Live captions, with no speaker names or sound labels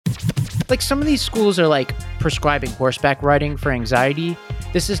like some of these schools are like prescribing horseback riding for anxiety.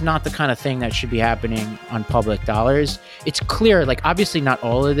 This is not the kind of thing that should be happening on public dollars. It's clear, like obviously not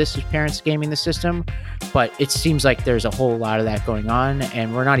all of this is parents gaming the system, but it seems like there's a whole lot of that going on,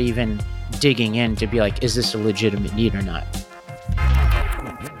 and we're not even digging in to be like, is this a legitimate need or not?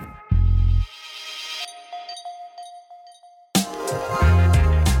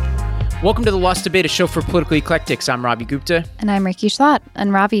 Welcome to The Lost Debate, a show for political eclectics. I'm Ravi Gupta. And I'm Ricky Schlott.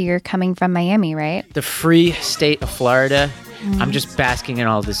 And Ravi, you're coming from Miami, right? The free state of Florida. I'm just basking in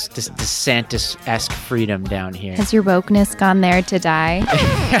all this DeSantis-esque freedom down here. Has your wokeness gone there to die?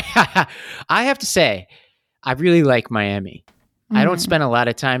 I have to say, I really like Miami. I don't spend a lot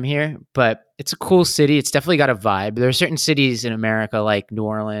of time here, but it's a cool city. It's definitely got a vibe. There are certain cities in America like New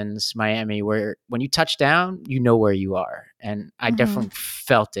Orleans, Miami, where when you touch down, you know where you are. And I definitely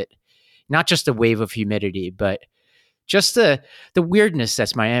felt it. Not just the wave of humidity, but just the weirdness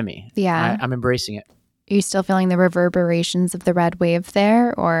that's Miami. Yeah. I'm embracing it. Are you still feeling the reverberations of the red wave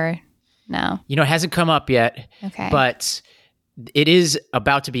there, or no? You know, it hasn't come up yet. Okay. But it is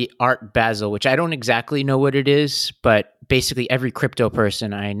about to be Art Basel, which I don't exactly know what it is, but basically every crypto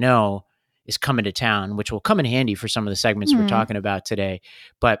person I know is coming to town, which will come in handy for some of the segments we're talking about today.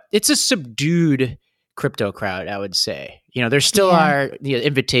 But it's a subdued crypto crowd, I would say. You know, there still are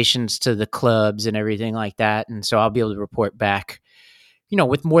invitations to the clubs and everything like that. And so I'll be able to report back, you know,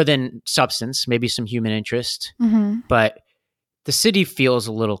 with more than substance, maybe some human interest. But the city feels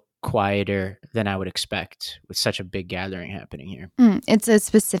a little quieter than I would expect with such a big gathering happening here. It's a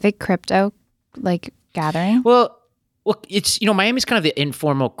specific crypto like gathering? Well, it's, you know, Miami's kind of the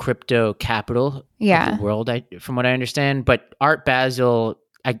informal crypto capital of the world, from what I understand. But Art Basel,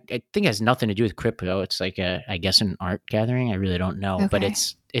 I think it has nothing to do with crypto. It's like I guess an art gathering. I really don't know, but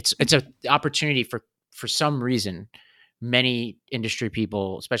it's an opportunity for some reason. Many industry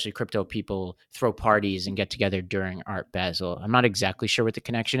people, especially crypto people, throw parties and get together during Art Basel. I'm not exactly sure what the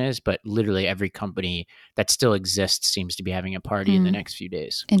connection is, but literally every company that still exists seems to be having a party in the next few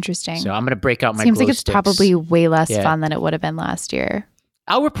days. Interesting. So I'm going to break out my Seems glow like it's sticks. Probably way less fun than it would have been last year.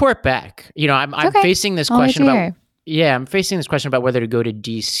 I'll report back. You know, I'm facing this question about. Yeah, I'm facing this question about whether to go to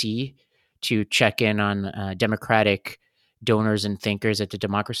D.C. to check in on Democratic donors and thinkers at the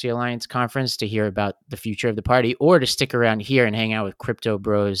Democracy Alliance conference to hear about the future of the party, or to stick around here and hang out with crypto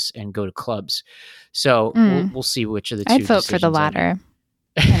bros and go to clubs. So we'll see which of the two. I'd vote for the latter.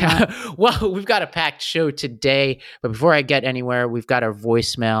 Well, we've got a packed show today, but before I get anywhere, we've got our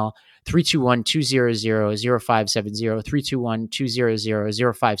voicemail, 321-200-0570,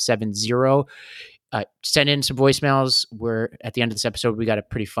 321-200-0570. Send in some voicemails. We're at the end of this episode. We got a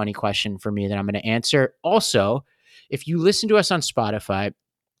pretty funny question for me that I'm going to answer. Also, if you listen to us on Spotify,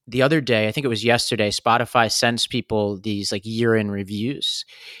 the other day, I think it was yesterday, Spotify sends people these like year-in reviews,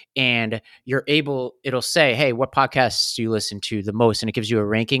 and it'll say, hey, what podcasts do you listen to the most? And it gives you a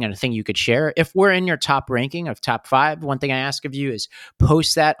ranking and a thing you could share. If we're in your top ranking of top 5, one thing I ask of you is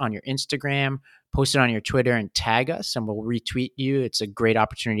post that on your Instagram, post it on your Twitter, and tag us, and we'll retweet you. It's a great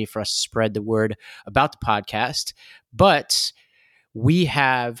opportunity for us to spread the word about the podcast. But we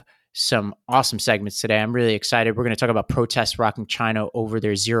have some awesome segments today. I'm really excited. We're going to talk about protests rocking China over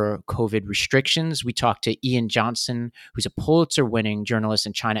their zero COVID restrictions. We talked to Ian Johnson, who's a Pulitzer-winning journalist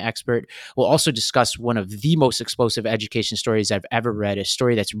and China expert. We'll also discuss one of the most explosive education stories I've ever read, a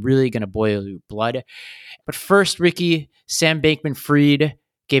story that's really going to boil your blood. But first, Ricky, Sam Bankman-Fried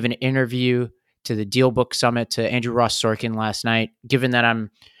gave an interview to the Deal Book Summit to Andrew Ross Sorkin last night. Given that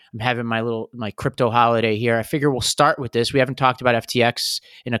I'm having my crypto holiday here, I figure we'll start with this. We haven't talked about FTX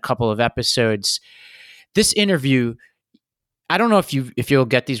in a couple of episodes. This interview, I don't know if you'll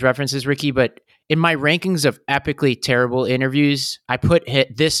get these references, Ricky, but in my rankings of epically terrible interviews, I put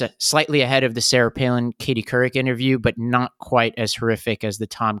this slightly ahead of the Sarah Palin, Katie Couric interview, but not quite as horrific as the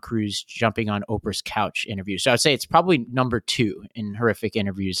Tom Cruise jumping on Oprah's couch interview. So I'd say it's probably number 2 in horrific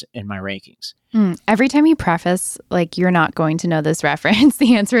interviews in my rankings. Every time you preface, like, you're not going to know this reference,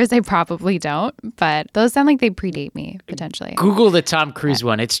 the answer is I probably don't, but those sound like they predate me, potentially. Google the Tom Cruise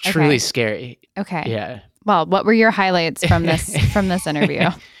one. It's truly scary. Okay. Yeah. Well, what were your highlights from this interview?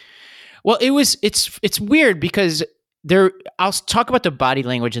 Well, it's weird because I'll talk about the body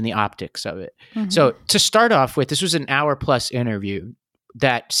language and the optics of it. So to start off with, this was an hour-plus interview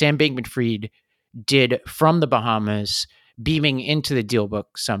that Sam Bankman-Fried did from the Bahamas, beaming into the Deal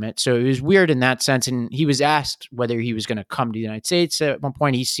Book Summit. So it was weird in that sense. And he was asked whether he was going to come to the United States. At one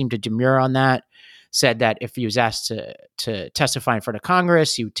point, he seemed to demur on that, said that if he was asked to testify in front of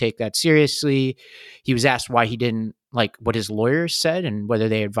Congress, he would take that seriously. He was asked why he didn't like what his lawyers said and whether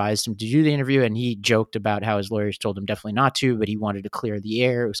they advised him to do the interview. And he joked about how his lawyers told him definitely not to, but he wanted to clear the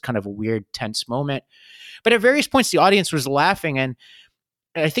air. It was kind of a weird, tense moment. But at various points, the audience was laughing. And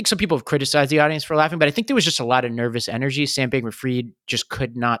I think some people have criticized the audience for laughing, but I think there was just a lot of nervous energy. Sam Bankman-Fried just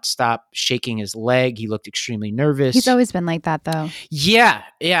could not stop shaking his leg. He looked extremely nervous. He's always been like that, though. Yeah.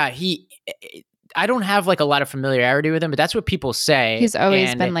 I don't have like a lot of familiarity with him, but that's what people say. He's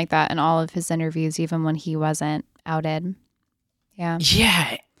always been like that in all of his interviews, even when he wasn't outed. Yeah.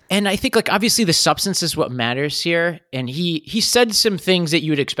 Yeah. And I think like obviously the substance is what matters here. And he said some things that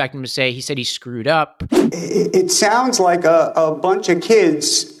you would expect him to say. He said he screwed up. It sounds like a bunch of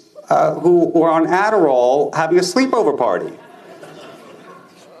kids who were on Adderall having a sleepover party.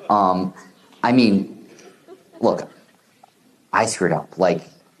 I mean, look, I screwed up. Like,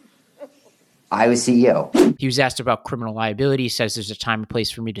 I was CEO. He was asked about criminal liability. He says there's a time and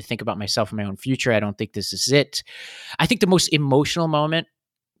place for me to think about myself and my own future. I don't think this is it. I think the most emotional moment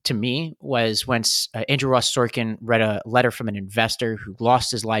to me was when Andrew Ross Sorkin read a letter from an investor who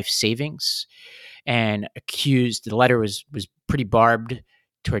lost his life savings and accused, the letter was pretty barbed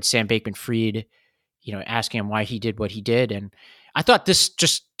towards Sam Bankman-Fried, asking him why he did what he did. And I thought this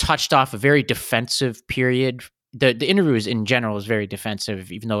just touched off a very defensive period. The interview in general is very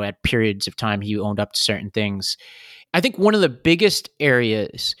defensive, even though at periods of time he owned up to certain things. I think one of the biggest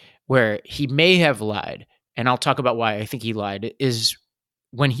areas where he may have lied, and I'll talk about why I think he lied, is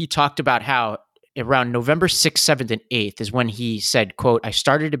when he talked about how around November 6th, 7th, and 8th is when he said, quote, I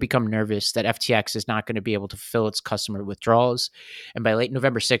started to become nervous that FTX is not going to be able to fulfill its customer withdrawals. And by late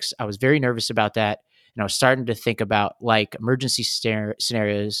November 6th, I was very nervous about that. And I was starting to think about like emergency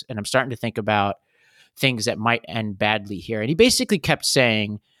scenarios, and I'm starting to think about things that might end badly here. And he basically kept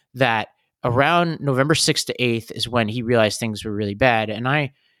saying that around November 6th to 8th is when he realized things were really bad. And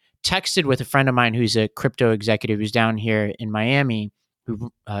I texted with a friend of mine who's a crypto executive who's down here in Miami, who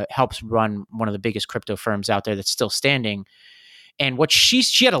helps run one of the biggest crypto firms out there that's still standing. And what she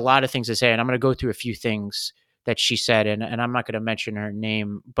had a lot of things to say, and I'm going to go through a few things that she said, and I'm not going to mention her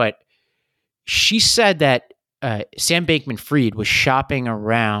name, but she said that Sam Bankman-Fried was shopping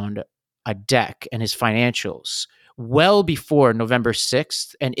around a deck and his financials well before November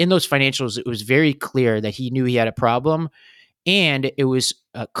 6th. And in those financials, it was very clear that he knew he had a problem. And it was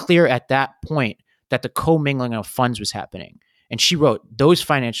clear at that point that the commingling of funds was happening. And she wrote, those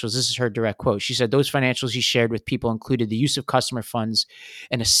financials, this is her direct quote. She said, those financials he shared with people included the use of customer funds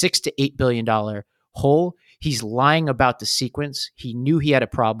and a $6 to $8 billion hole. He's lying about the sequence. He knew he had a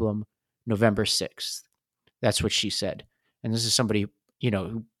problem November 6th. That's what she said. And this is somebody,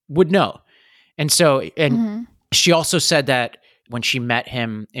 who would know. And so, she also said that when she met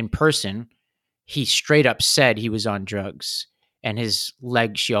him in person, he straight up said he was on drugs. And his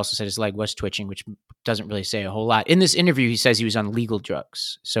leg, she also said his leg was twitching, which doesn't really say a whole lot. In this interview, he says he was on legal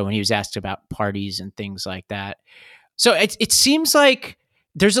drugs. So when he was asked about parties and things like that. So it seems like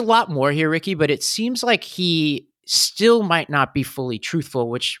there's a lot more here, Ricky, but it seems like he still might not be fully truthful,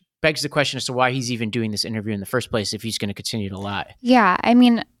 which begs the question as to why he's even doing this interview in the first place if he's going to continue to lie. Yeah. I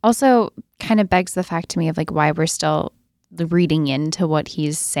mean, also kind of begs the fact to me of like why we're still reading into what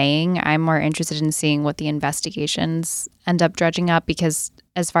he's saying. I'm more interested in seeing what the investigations end up dredging up because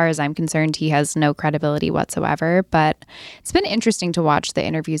as far as I'm concerned, he has no credibility whatsoever. But it's been interesting to watch the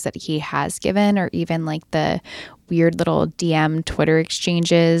interviews that he has given or even like the weird little DM Twitter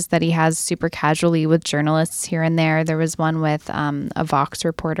exchanges that he has super casually with journalists here and there. There was one with a Vox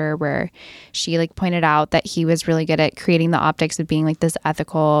reporter where she like pointed out that he was really good at creating the optics of being like this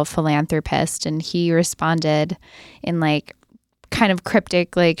ethical philanthropist. And he responded in like kind of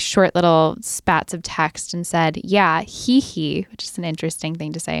cryptic, like short little spats of text and said, yeah, he, which is an interesting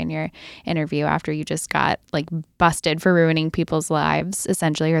thing to say in your interview after you just got like busted for ruining people's lives,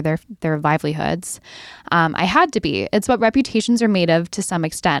 essentially, or their livelihoods. I had to be. It's what reputations are made of to some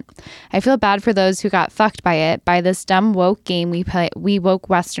extent. I feel bad for those who got fucked by it, by this dumb woke game we woke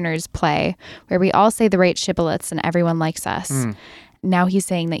Westerners play, where we all say the right shibboleths and everyone likes us. Now he's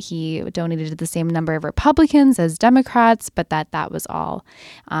saying that he donated the same number of Republicans as Democrats, but that was all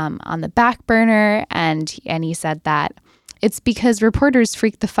on the back burner. And he said that it's because reporters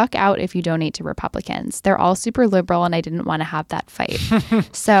freak the fuck out if you donate to Republicans. They're all super liberal, and I didn't want to have that fight.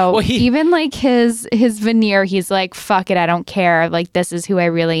 So well, even like his veneer, he's like, fuck it, I don't care. Like, this is who I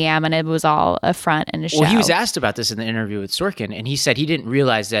really am. And it was all a front and a show. Well, he was asked about this in the interview with Sorkin, and he said he didn't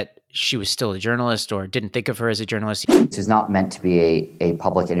realize that she was still a journalist or didn't think of her as a journalist. This was not meant to be a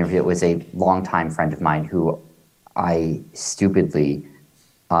public interview. It was a longtime friend of mine who I stupidly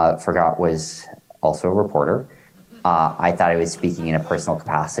forgot was also a reporter. I thought I was speaking in a personal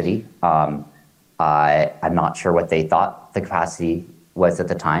capacity. I'm not sure what they thought the capacity was at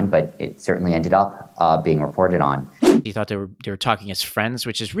the time, but it certainly ended up being reported on. He thought they were talking as friends,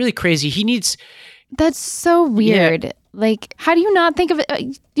 which is really crazy. He needs... That's so weird. Yeah. Like, how do you not think of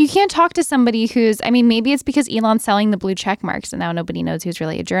it? You can't talk to somebody who's, I mean, maybe it's because Elon's selling the blue check marks and now nobody knows who's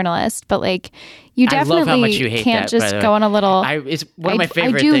really a journalist, but like, you definitely I love how much you hate can't that, just go on a little... it's one of my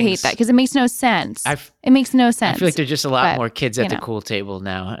favorite things. I do things. hate that because it makes no sense. It makes no sense. I feel like there's just a lot but, more kids at the cool table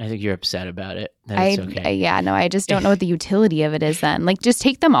now. I think you're upset about it. Okay. I just don't know what the utility of it is then. Like, just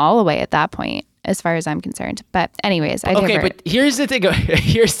take them all away at that point, as far as I'm concerned. But anyways, but here's the thing.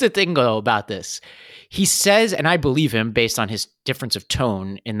 Here's the thing, though, about this. He says, and I believe him based on his difference of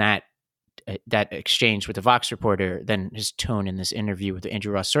tone in that exchange with the Vox reporter than his tone in this interview with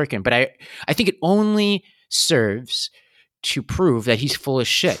Andrew Ross Sorkin. But I think it only serves to prove that he's full of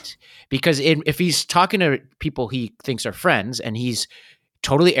shit. Because if he's talking to people he thinks are friends and he's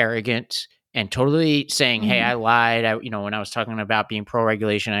totally arrogant and totally saying, hey, I lied. When I was talking about being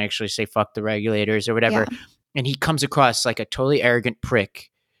pro-regulation, I actually say fuck the regulators or whatever. Yeah. And he comes across like a totally arrogant prick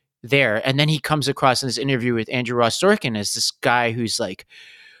there. And then he comes across in this interview with Andrew Ross Sorkin as this guy who's like,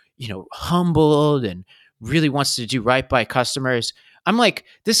 humbled and really wants to do right by customers. I'm like,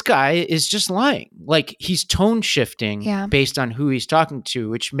 this guy is just lying. Like, he's tone shifting based on who he's talking to,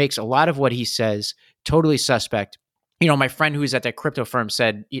 which makes a lot of what he says totally suspect. My friend who's at that crypto firm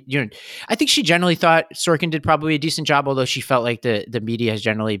said, I think she generally thought Sorkin did probably a decent job, although she felt like the media has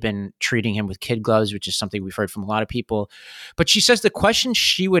generally been treating him with kid gloves, which is something we've heard from a lot of people. But she says the question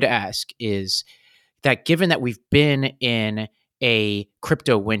she would ask is that given that we've been in a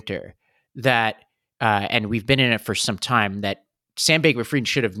crypto winter and we've been in it for some time, that Sam Bankman-Fried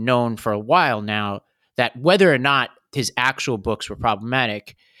should have known for a while now that whether or not his actual books were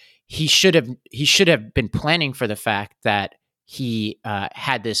problematic, he should have been planning for the fact that he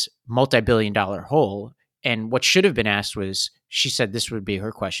had this multi-billion-dollar hole. And what should have been asked was, she said this would be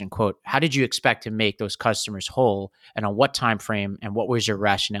her question, quote, how did you expect to make those customers whole and on what time frame and what was your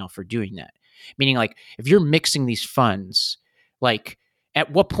rationale for doing that? Meaning, like, if you're mixing these funds, like, at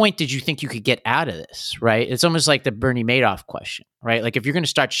what point did you think you could get out of this, right? It's almost like the Bernie Madoff question, right? Like, if you're going to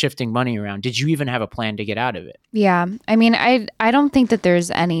start shifting money around, did you even have a plan to get out of it? Yeah. I mean, I don't think that there's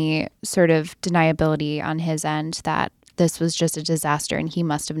any sort of deniability on his end that this was just a disaster and he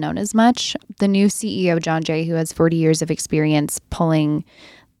must have known as much. The new CEO, John Jay, who has 40 years of experience pulling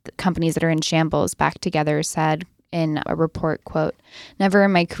companies that are in shambles back together, said in a report, quote, never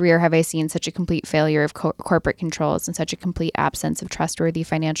in my career have I seen such a complete failure of corporate controls and such a complete absence of trustworthy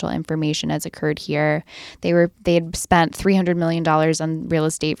financial information as occurred here. They had spent $300 million on real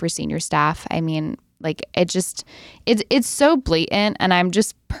estate for senior staff. I mean, like, it's so blatant, and I'm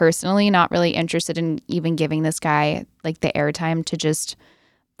just personally not really interested in even giving this guy like the airtime to just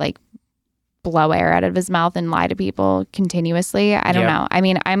like blow air out of his mouth and lie to people continuously. I don't know. I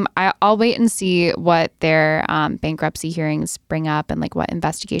mean, I'll wait and see what their bankruptcy hearings bring up and like what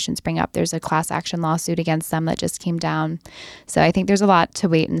investigations bring up. There's a class action lawsuit against them that just came down. So I think there's a lot to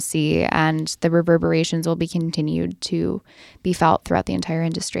wait and see, and the reverberations will be continued to be felt throughout the entire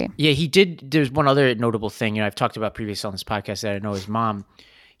industry. Yeah, he did. There's one other notable thing, I've talked about previously on this podcast that I know his mom.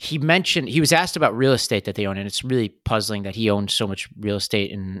 He mentioned, he was asked about real estate that they own, and it's really puzzling that he owned so much real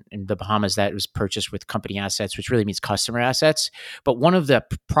estate in the Bahamas that was purchased with company assets, which really means customer assets. But one of the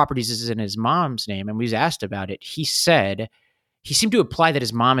properties is in his mom's name, and we was asked about it. He said, he seemed to imply that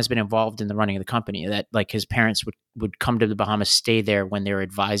his mom has been involved in the running of the company, that like his parents would come to the Bahamas, stay there when they were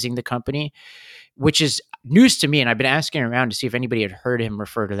advising the company, which is news to me. And I've been asking around to see if anybody had heard him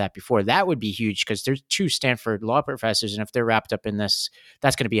refer to that before. That would be huge because there's 2 Stanford law professors. And if they're wrapped up in this,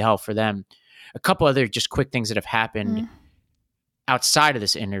 that's going to be hell for them. A couple other just quick things that have happened outside of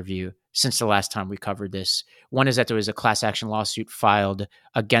this interview since the last time we covered this. One is that there was a class action lawsuit filed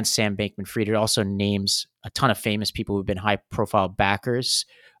against Sam Bankman-Fried. It also names a ton of famous people who've been high profile backers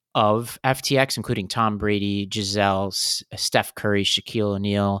of FTX, including Tom Brady, Giselle, Steph Curry, Shaquille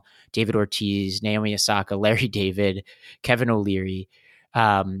O'Neal, David Ortiz, Naomi Osaka, Larry David, Kevin O'Leary.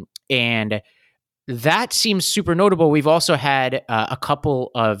 And that seems super notable. We've also had a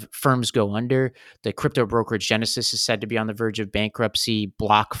couple of firms go under. The crypto brokerage Genesis is said to be on the verge of bankruptcy.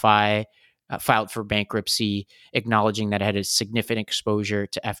 BlockFi filed for bankruptcy, acknowledging that it had a significant exposure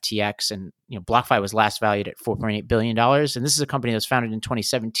to FTX. And BlockFi was last valued at $4.8 billion. And this is a company that was founded in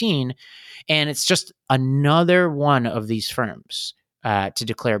 2017. And it's just another one of these firms to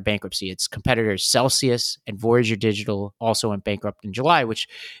declare bankruptcy. Its competitors Celsius and Voyager Digital also went bankrupt in July, which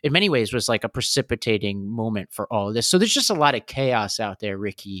in many ways was like a precipitating moment for all of this. So there's just a lot of chaos out there,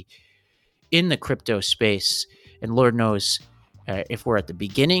 Ricky, in the crypto space. And Lord knows if we're at the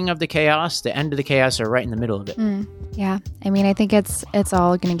beginning of the chaos, the end of the chaos, or right in the middle of it. Yeah. I mean, I think it's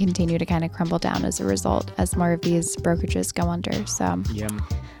all going to continue to kind of crumble down as a result as more of these brokerages go under. So Yeah.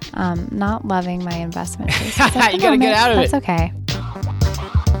 not loving my investment choices. You got to get out of it. That's okay.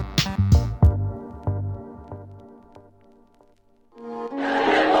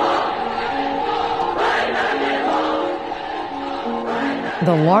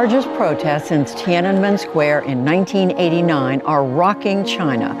 The largest protests since Tiananmen Square in 1989 are rocking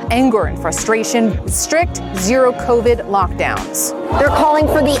China. Anger and frustration with strict zero COVID lockdowns. They're calling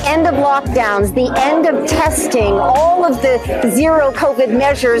for the end of lockdowns, the end of testing, all of the zero COVID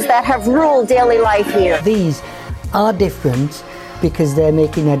measures that have ruled daily life here. These are different because they're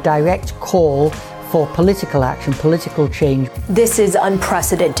making a direct call for political action, political change. This is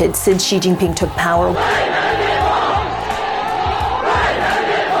unprecedented since Xi Jinping took power.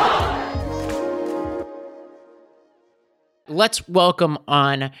 Let's welcome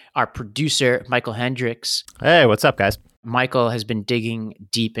on our producer, Michael Hendricks. Hey, what's up, guys? Michael has been digging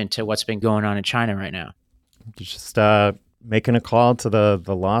deep into what's been going on in China right now. Just making a call to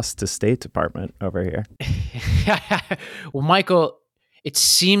the lost to State Department over here. Well, Michael, it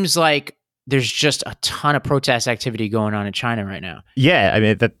seems like there's just a ton of protest activity going on in China right now. Yeah, I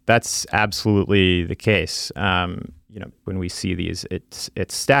mean that's absolutely the case. When we see these, it's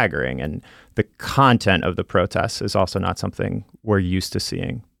staggering, and the content of the protests is also not something we're used to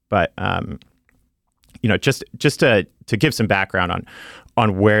seeing. But just to give some background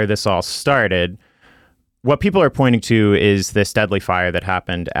on where this all started, what people are pointing to is this deadly fire that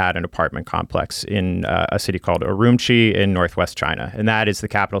happened at an apartment complex in a city called Urumqi in northwest China, and that is the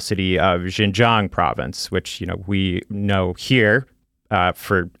capital city of Xinjiang province, which we know here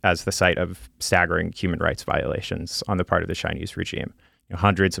as the site of staggering human rights violations on the part of the Chinese regime.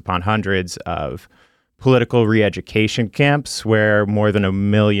 Hundreds upon hundreds of political re-education camps where more than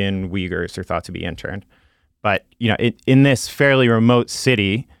 1 million Uyghurs are thought to be interned. But in this fairly remote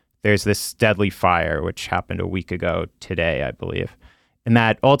city, there's this deadly fire, which happened a week ago today, I believe. And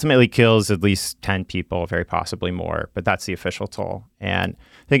that ultimately kills at least 10 people, very possibly more, but that's the official toll. And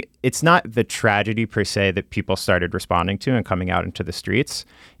I think it's not the tragedy per se that people started responding to and coming out into the streets.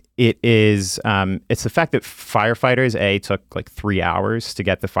 It's the fact that firefighters, took like 3 hours to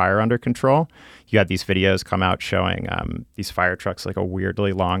get the fire under control. You had these videos come out showing these fire trucks like a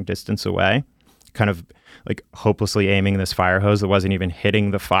weirdly long distance away, kind of like hopelessly aiming this fire hose that wasn't even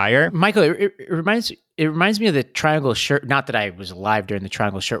hitting the fire. Michael, it reminds me of the Triangle Shirt. Not that I was alive during the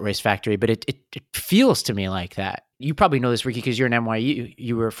Triangle Shirtwaist Factory, but it feels to me like that. You probably know this, Ricky, because you're an NYU.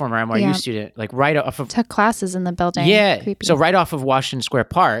 You were a former NYU student. Like right off of took classes in the building. Yeah, Creepy. So right off of Washington Square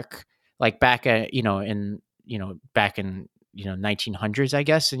Park, like back in 1900s, I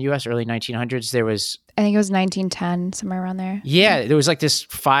guess, in the U.S., early 1900s, there was. I think it was 1910, somewhere around there. Yeah, there was like this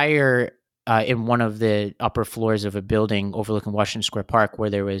fire in one of the upper floors of a building overlooking Washington Square Park,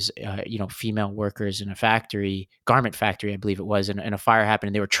 where there was, female workers in a factory, garment factory, I believe it was, and a fire happened,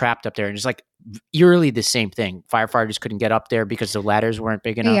 and they were trapped up there. And it's like eerily the same thing. Firefighters couldn't get up there because the ladders weren't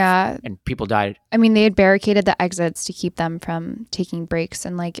big enough. Yeah. And people died. I mean, they had barricaded the exits to keep them from taking breaks.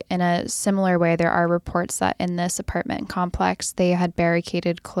 And like in a similar way, there are reports that in this apartment complex, they had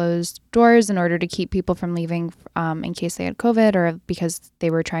barricaded closed doors in order to keep people from leaving in case they had COVID or because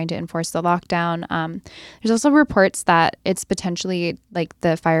they were trying to enforce the lockdown. There's also reports that it's potentially like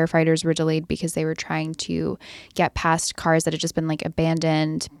the firefighters were delayed because they were trying to get past cars that had just been like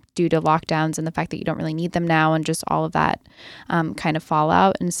abandoned due to lockdowns and the fact that you don't really need them now and just all of that kind of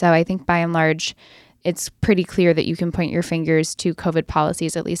fallout. And so I think by and large, it's pretty clear that you can point your fingers to COVID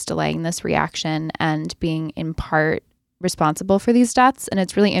policies, at least delaying this reaction and being in part responsible for these deaths. And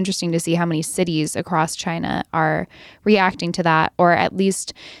it's really interesting to see how many cities across China are reacting to that, or at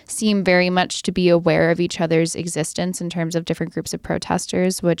least seem very much to be aware of each other's existence in terms of different groups of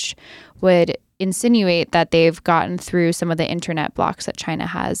protesters, which would insinuate that they've gotten through some of the internet blocks that China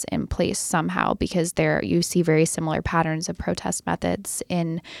has in place somehow, because you see very similar patterns of protest methods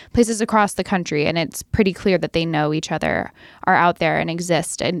in places across the country. And it's pretty clear that they know each other, are out there and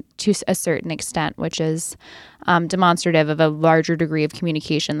exist, and to a certain extent, which is demonstrative of a larger degree of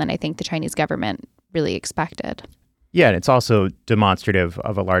communication than I think the Chinese government really expected. Yeah, and it's also demonstrative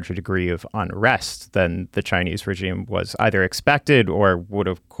of a larger degree of unrest than the Chinese regime was either expected or would,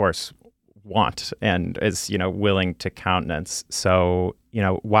 of course, want and is, willing to countenance. So,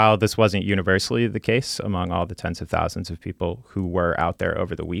 while this wasn't universally the case among all the tens of thousands of people who were out there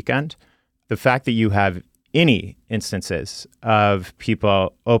over the weekend, the fact that you have any instances of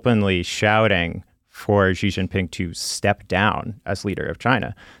people openly shouting for Xi Jinping to step down as leader of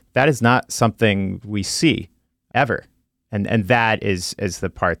China, that is not something we see ever. And that is the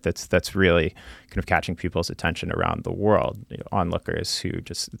part that's really kind of catching people's attention around the world. Onlookers who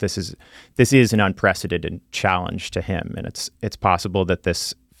just this is an unprecedented challenge to him, and it's possible that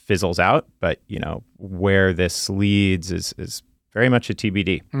this fizzles out, but where this leads is very much a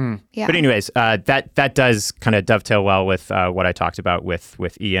TBD. Yeah. But anyways, that does kind of dovetail well with what I talked about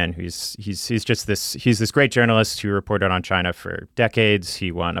with Ian. He's this great journalist who reported on China for decades.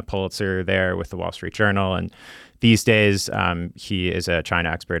 He won a Pulitzer there with the Wall Street Journal, and these days he is a China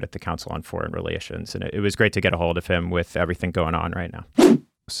expert at the Council on Foreign Relations. And it was great to get a hold of him with everything going on right now.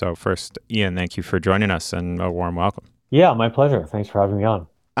 So first, Ian, thank you for joining us, and a warm welcome. Yeah, my pleasure. Thanks for having me on.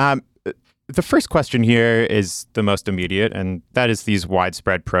 The first question here is the most immediate, and that is these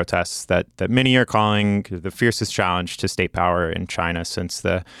widespread protests that many are calling the fiercest challenge to state power in China since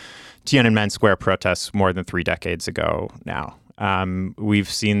the Tiananmen Square protests more than 3 decades ago now. We've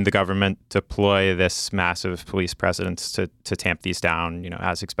seen the government deploy this massive police presence to tamp these down,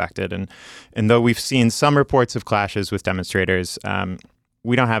 as expected. And though we've seen some reports of clashes with demonstrators,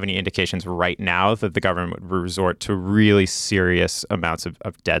 we don't have any indications right now that the government would resort to really serious amounts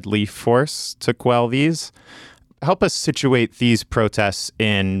of deadly force to quell these. Help us situate these protests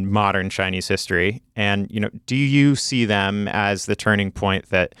in modern Chinese history. And, do you see them as the turning point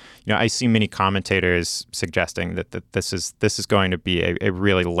that, I see many commentators suggesting that this is going to be a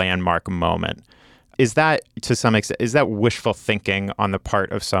really landmark moment. Is that, to some extent, is that wishful thinking on the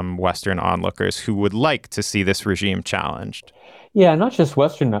part of some Western onlookers who would like to see this regime challenged? Yeah, not just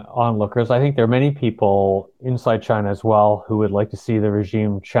Western onlookers. I think there are many people inside China as well who would like to see the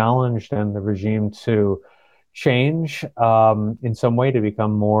regime challenged and the regime to change in some way to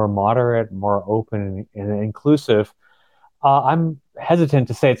become more moderate, more open and inclusive. I'm hesitant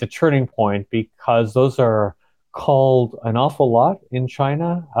to say it's a turning point because those are called an awful lot in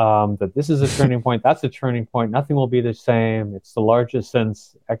China, that this is a turning point, that's a turning point, nothing will be the same, it's the largest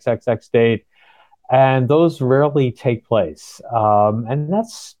since XXX date. And those rarely take place. And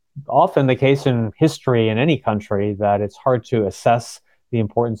that's often the case in history in any country, that it's hard to assess the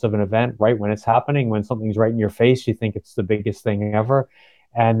importance of an event right when it's happening. When something's right in your face, you think it's the biggest thing ever.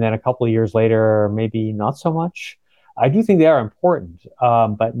 And then a couple of years later, maybe not so much. I do think they are important,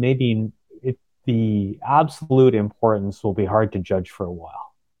 but maybe the absolute importance will be hard to judge for a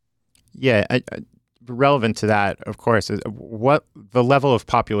while. Yeah, relevant to that, of course, is what the level of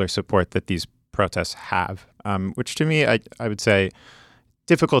popular support that these protests have, which to me, I would say,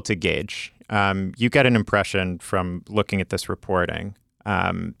 difficult to gauge. You get an impression from looking at this reporting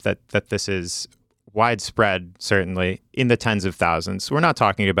that this is widespread, certainly in the tens of thousands. We're not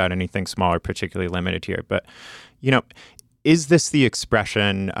talking about anything small or particularly limited here, but is this the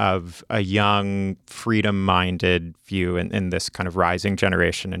expression of a young, freedom-minded view in this kind of rising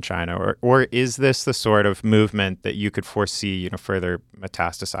generation in China? Or is this the sort of movement that you could foresee, further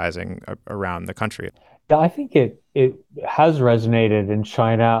metastasizing around the country? Yeah, I think it has resonated in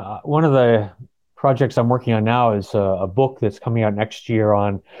China. One of the projects I'm working on now is a book that's coming out next year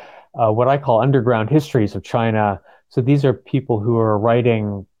on what I call underground histories of China. So these are people who are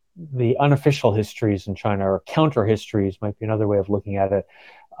writing the unofficial histories in China, or counter histories might be another way of looking at it.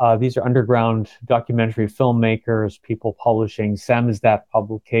 These are underground documentary filmmakers, people publishing samizdat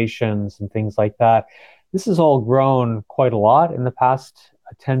publications and things like that. This has all grown quite a lot in the past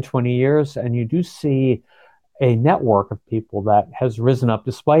 10, 20 years, and you do see a network of people that has risen up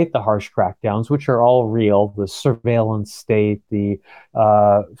despite the harsh crackdowns, which are all real, the surveillance state, the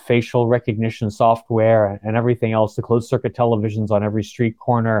facial recognition software, and everything else, the closed-circuit televisions on every street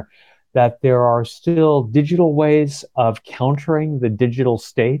corner, that there are still digital ways of countering the digital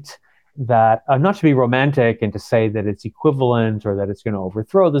state that, not to be romantic and to say that it's equivalent or that it's going to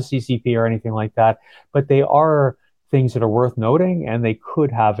overthrow the CCP or anything like that, but they are things that are worth noting, and they could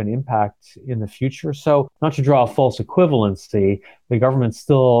have an impact in the future. So not to draw a false equivalency, the government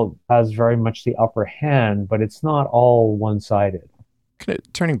still has very much the upper hand, but it's not all one-sided.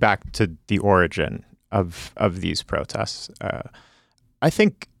 Turning back to the origin of these protests, I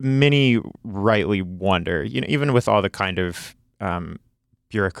think many rightly wonder, even with all the kind of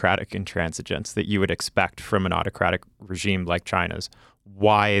bureaucratic intransigence that you would expect from an autocratic regime like China's,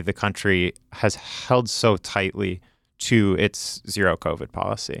 why the country has held so tightly to its zero COVID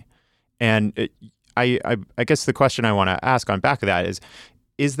policy. And I guess the question I want to ask on back of that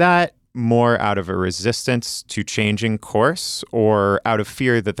is that more out of a resistance to changing course, or out of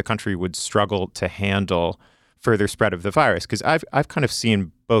fear that the country would struggle to handle further spread of the virus? Because I've kind of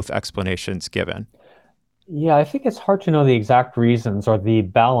seen both explanations given. Yeah, I think it's hard to know the exact reasons or the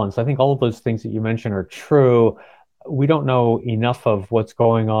balance. I think all of those things that you mentioned are true. we don't know enough of what's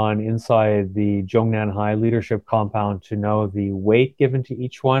going on inside the Zhongnanhai leadership compound to know the weight given to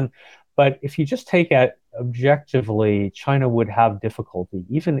each one. But if you just take it objectively, China would have difficulty,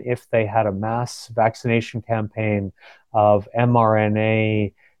 even if they had a mass vaccination campaign of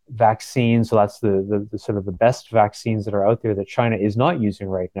mRNA vaccines. So that's the sort of the best vaccines that are out there that China is not using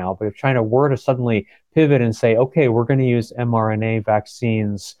right now. But if China were to suddenly pivot and say, okay, we're going to use mRNA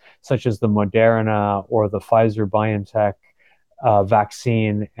vaccines such as the Moderna or the Pfizer BioNTech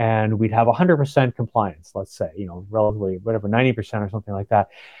vaccine, and we'd have 100% compliance, let's say, relatively, whatever, 90% or something like that.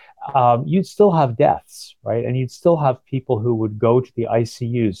 You'd still have deaths, right? And you'd still have people who would go to the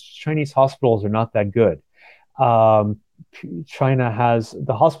ICUs. Chinese hospitals are not that good. The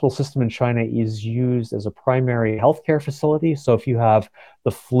hospital system in China is used as a primary healthcare facility. So if you have the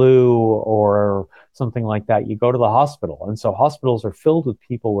flu or something like that, you go to the hospital. And so hospitals are filled with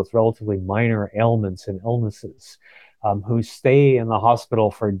people with relatively minor ailments and illnesses who stay in the hospital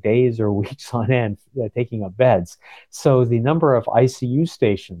for days or weeks on end, taking up beds. So the number of ICU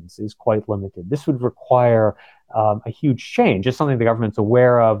stations is quite limited. This would require a huge change. It's something the government's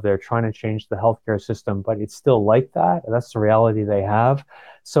aware of. They're trying to change the healthcare system, but it's still like that. That's the reality they have.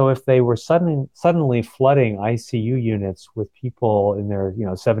 So if they were suddenly flooding ICU units with people in their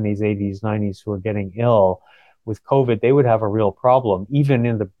 70s, 80s, 90s who are getting ill with COVID, they would have a real problem, even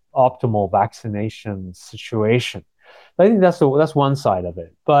in the optimal vaccination situation. I think that's one side of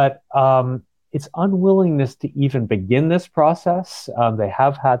it. But it's unwillingness to even begin this process. They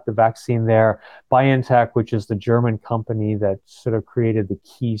have had the vaccine there. BioNTech, which is the German company that sort of created the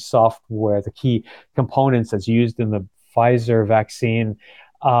key software, the key components that's used in the Pfizer vaccine,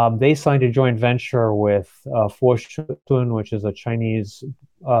 they signed a joint venture with Fosun, which is a Chinese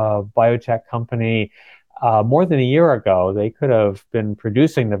biotech company. More than a year ago, they could have been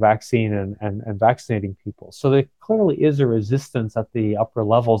producing the vaccine and vaccinating people. So there clearly is a resistance at the upper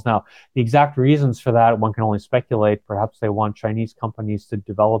levels. Now, the exact reasons for that, one can only speculate. Perhaps they want Chinese companies to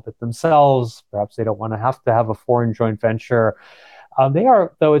develop it themselves. Perhaps they don't want to have a foreign joint venture. They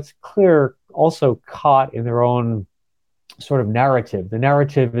are, though it's clear, also caught in their own sort of narrative. The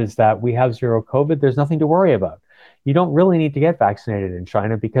narrative is that we have zero COVID. There's nothing to worry about. You don't really need to get vaccinated in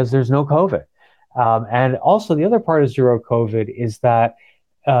China because there's no COVID. And also the other part of zero COVID is that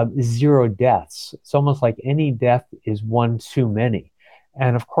zero deaths. It's almost like any death is one too many.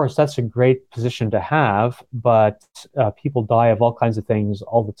 And of course, that's a great position to have, but people die of all kinds of things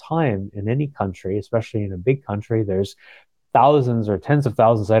all the time in any country, especially in a big country. There's thousands or tens of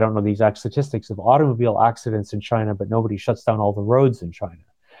thousands, I don't know the exact statistics, of automobile accidents in China, but nobody shuts down all the roads in China.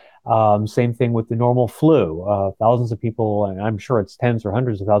 Same thing with the normal flu. Thousands of people, and I'm sure it's tens or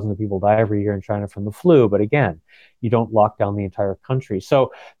hundreds of thousands of people die every year in China from the flu. But again, you don't lock down the entire country.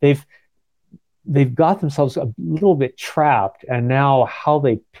 So they've got themselves a little bit trapped. And now how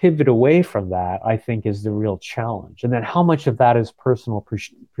they pivot away from that, I think, is the real challenge. And then how much of that is personal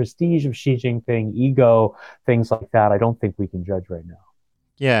prestige of Xi Jinping, ego, things like that, I don't think we can judge right now.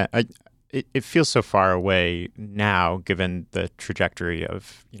 Yeah, it feels so far away now, given the trajectory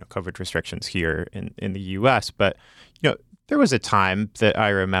of COVID restrictions here in the U.S. But there was a time that I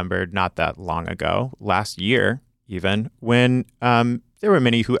remembered not that long ago, last year even, when there were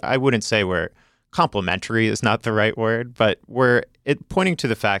many who I wouldn't say were complimentary is not the right word, but were pointing to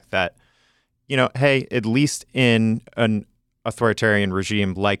the fact that hey, at least in an authoritarian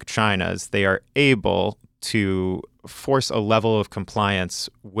regime like China's, they are able to force a level of compliance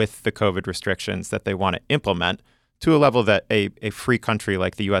with the COVID restrictions that they want to implement to a level that a free country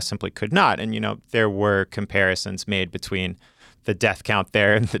like the U.S. simply could not. And, there were comparisons made between the death count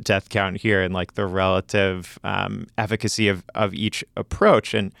there and the death count here and like the relative efficacy of each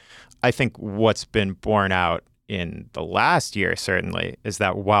approach. And I think what's been borne out in the last year, certainly, is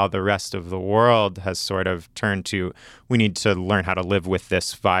that while the rest of the world has sort of turned to, we need to learn how to live with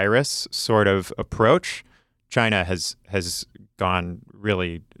this virus sort of approach, China has gone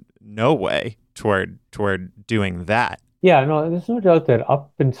really no way toward doing that. Yeah, no, there's no doubt that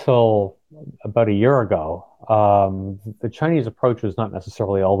up until about a year ago, the Chinese approach was not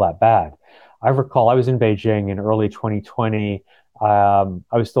necessarily all that bad. I recall I was in Beijing in early 2020. I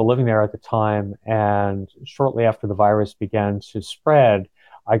was still living there at the time, and shortly after the virus began to spread,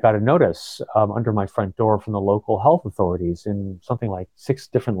 I got a notice under my front door from the local health authorities in something like 6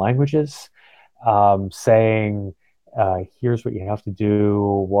 different languages, saying, here's what you have to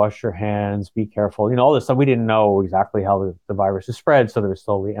do, wash your hands, be careful, all this stuff. We didn't know exactly how the virus is spread, so there was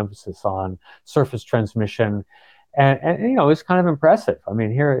still the emphasis on surface transmission. And it's kind of impressive. I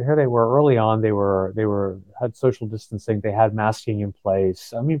mean, here they were early on. They had social distancing. They had masking in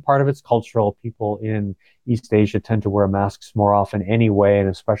place. I mean, part of it's cultural. People in East Asia tend to wear masks more often anyway, and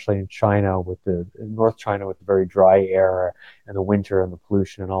especially in North China with the very dry air and the winter and the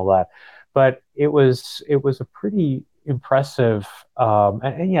pollution and all that. But it was a pretty impressive.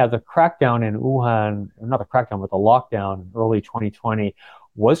 And yeah, the crackdown in Wuhan, not the crackdown, but the lockdown in early 2020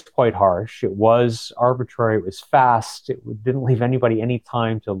 was quite harsh. It was arbitrary. It was fast. It didn't leave anybody any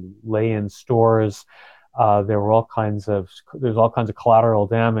time to lay in stores. There's all kinds of collateral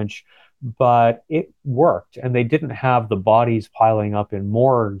damage, but it worked. And they didn't have the bodies piling up in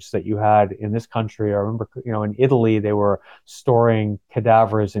morgues that you had in this country. I remember, in Italy, they were storing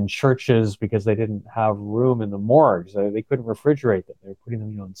cadavers in churches because they didn't have room in the morgues. They couldn't refrigerate them. They were putting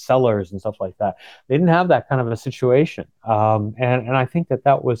them, in cellars and stuff like that. They didn't have that kind of a situation. And I think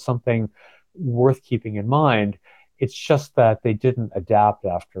that was something worth keeping in mind. It's just that they didn't adapt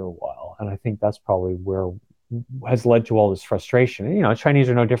after a while. And I think that's probably where has led to all this frustration. And, Chinese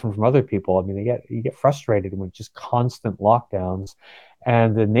are no different from other people. I mean, you get frustrated with just constant lockdowns.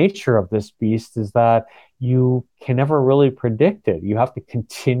 And the nature of this beast is that you can never really predict it. You have to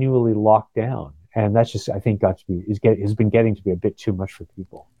continually lock down. And that's just, I think, has been getting to be a bit too much for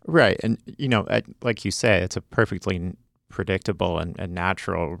people. Right. And, like you say, it's a perfectly predictable and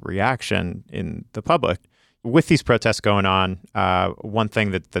natural reaction in the public. With these protests going on, one thing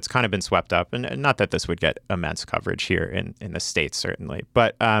that's kind of been swept up, and not that this would get immense coverage here in the States, certainly,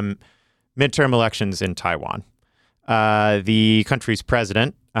 but midterm elections in Taiwan. The country's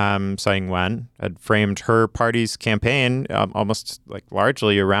president, Tsai Ing-wen, had framed her party's campaign almost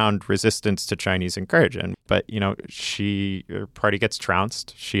largely around resistance to Chinese incursion. But, her party gets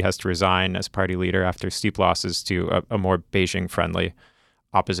trounced. She has to resign as party leader after steep losses to a more Beijing-friendly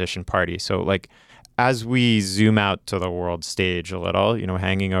opposition party. So, as we zoom out to the world stage a little,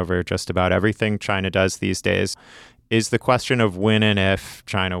 hanging over just about everything China does these days, is the question of when and if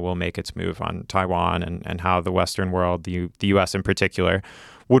China will make its move on Taiwan and how the Western world, the U.S. in particular,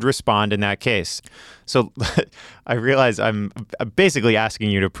 would respond in that case. So I realize I'm basically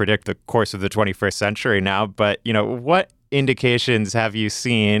asking you to predict the course of the 21st century now, but, what indications have you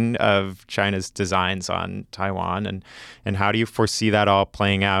seen of China's designs on Taiwan, and how do you foresee that all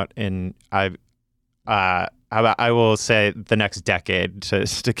playing out in I will say the next decade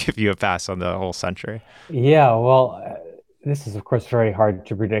to give you a pass on the whole century? Yeah, well, this is, of course, very hard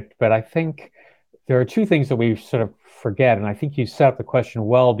to predict, but I think there are two things that we sort of forget. And I think you set up the question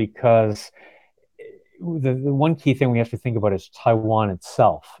well, because the one key thing we have to think about is Taiwan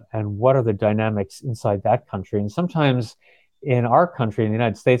itself and what are the dynamics inside that country. And sometimes in our country, in the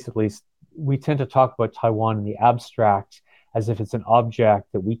United States at least, we tend to talk about Taiwan in the abstract as if it's an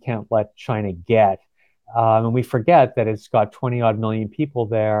object that we can't let China get. And we forget that it's got 20 odd million people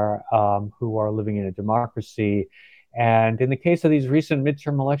there who are living in a democracy. And in the case of these recent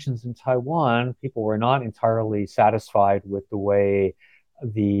midterm elections in Taiwan, people were not entirely satisfied with the way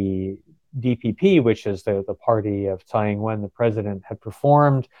the DPP, which is the party of Tsai Ing-wen, the president, had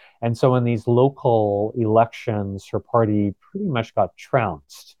performed. And so in these local elections, her party pretty much got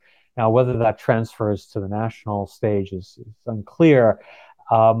trounced. Now, whether that transfers to the national stage is unclear.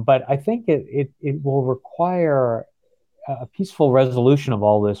 But I think it will require a peaceful resolution of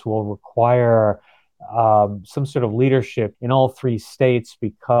all this, will require some sort of leadership in all three states,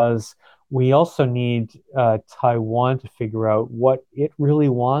 because we also need Taiwan to figure out what it really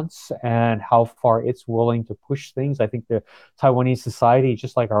wants and how far it's willing to push things. I think the Taiwanese society,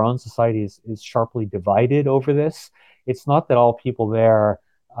 just like our own society, is sharply divided over this. It's not that all people there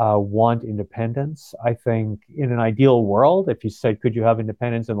want independence. I think in an ideal world, if you said, could you have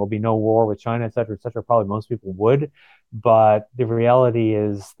independence and there'll be no war with China, et cetera, probably most people would. But the reality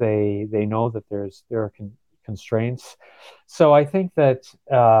is they know that there are constraints. So I think that,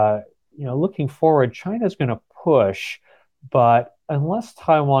 looking forward, China's going to push, but unless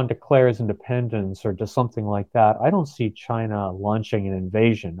Taiwan declares independence or does something like that, I don't see China launching an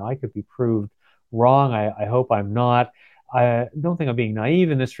invasion. I could be proved wrong. I hope I'm not. I don't think I'm being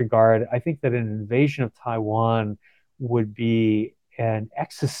naive in this regard. I think that an invasion of Taiwan would be an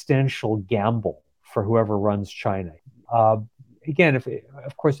existential gamble for whoever runs China. Again, if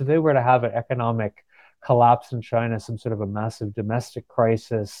they were to have an economic collapse in China, some sort of a massive domestic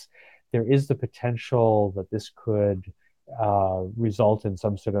crisis, there is the potential that this could result in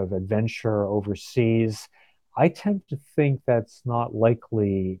some sort of adventure overseas. I tend to think that's not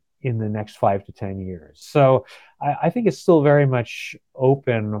likely in the next 5 to 10 years. So I think it's still very much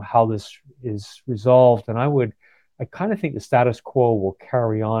open how this is resolved. And I would I kind of think the status quo will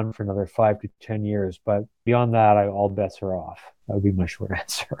carry on for another 5 to 10 years. But beyond that, all bets are off. That would be my short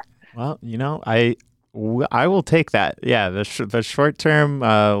answer. Well, I will take that. Yeah, the short term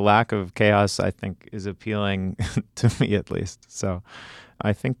lack of chaos, I think, is appealing to me at least. So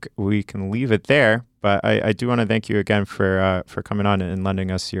I think we can leave it there. But I do want to thank you again for coming on and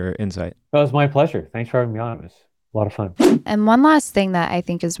lending us your insight. That was my pleasure. Thanks for having me on. It was a lot of fun. And one last thing that I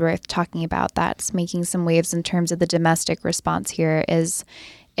think is worth talking about that's making some waves in terms of the domestic response here is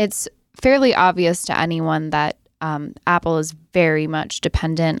it's fairly obvious to anyone that Apple is very much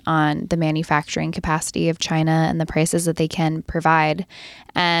dependent on the manufacturing capacity of China and the prices that they can provide.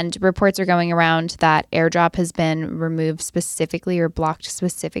 And reports are going around that AirDrop has been removed specifically or blocked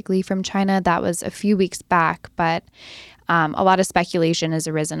specifically from China. That was a few weeks back, but a lot of speculation has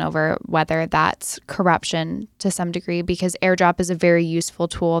arisen over whether that's corruption to some degree, because AirDrop is a very useful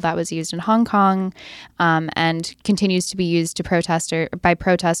tool that was used in Hong Kong and continues to be used by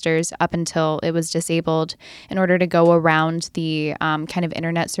protesters up until it was disabled in order to go around the kind of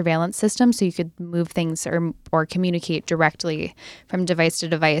internet surveillance system, so you could move things or communicate directly from device to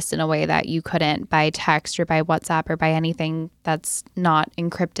device in a way that you couldn't by text or by WhatsApp or by anything that's not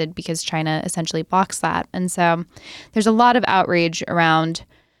encrypted, because China essentially blocks that. And so there's a lot of outrage around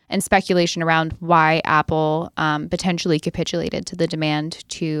and speculation around why Apple potentially capitulated to the demand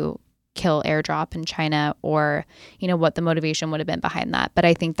to kill AirDrop in China, or what the motivation would have been behind that. But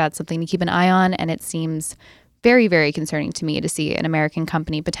I think that's something to keep an eye on, and it seems very, very concerning to me to see an American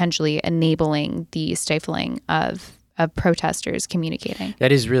company potentially enabling the stifling of protesters communicating.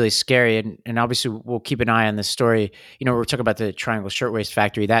 That is really scary. And obviously we'll keep an eye on this story. We're talking about the Triangle Shirtwaist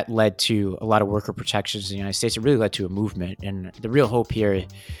Factory. That led to a lot of worker protections in the United States. It really led to a movement. And the real hope here,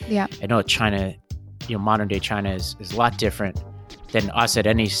 I know China, modern day China is a lot different than us at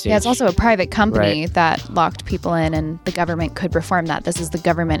any stage. Yeah, it's also a private company that locked people in, and the government could reform that. This is the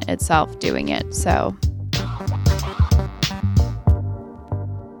government itself doing it. So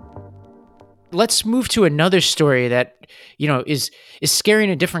let's move to another story that, is scary in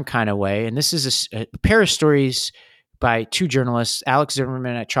a different kind of way. And this is a pair of stories by two journalists, Alex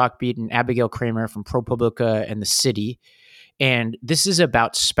Zimmerman at Chalkbeat and Abigail Kramer from ProPublica and The City. And this is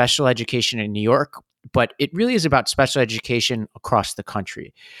about special education in New York, but it really is about special education across the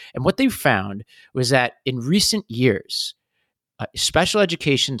country. And what they found was that in recent years, special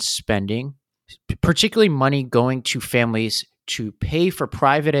education spending, particularly money going to families to pay for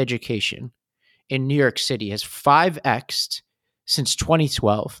private education in New York City, has 5x'd since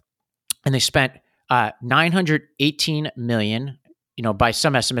 2012. And they spent $918 million, by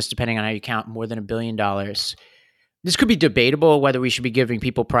some estimates, depending on how you count, more than $1 billion. This could be debatable whether we should be giving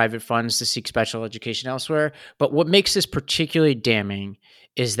people private funds to seek special education elsewhere. But what makes this particularly damning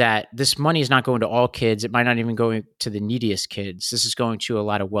is that this money is not going to all kids. It might not even go to the neediest kids. This is going to a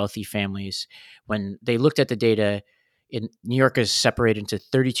lot of wealthy families. When they looked at the data, New York is separated into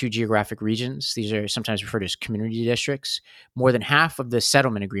 32 geographic regions. These are sometimes referred to as community districts. More than half of the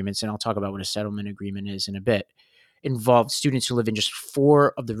settlement agreements, and I'll talk about what a settlement agreement is in a bit, involve students who live in just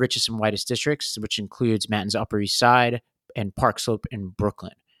 4 of the richest and whitest districts, which includes Manhattan's Upper East Side and Park Slope in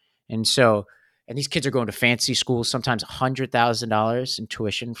Brooklyn. And these kids are going to fancy schools, sometimes $100,000 in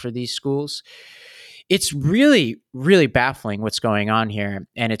tuition for these schools. It's really, really baffling what's going on here,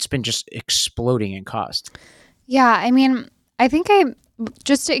 and it's been just exploding in cost. Yeah, I mean, I think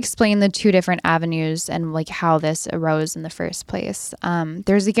just to explain the two different avenues and how this arose in the first place,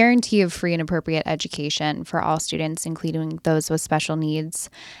 there's a guarantee of free and appropriate education for all students, including those with special needs.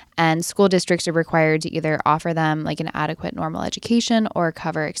 And school districts are required to either offer them an adequate normal education or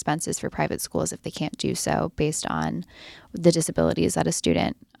cover expenses for private schools if they can't do so based on the disabilities that a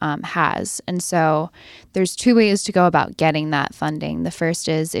student has. And so there's 2 ways to go about getting that funding. The first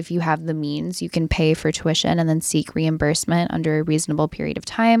is, if you have the means, you can pay for tuition and then seek reimbursement under a reasonable period of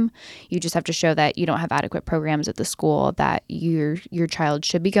time. You just have to show that you don't have adequate programs at the school that your child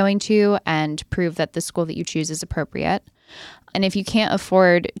should be going to, and prove that the school that you choose is appropriate. And if you can't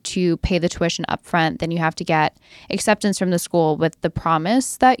afford to pay the tuition up front, then you have to get acceptance from the school with the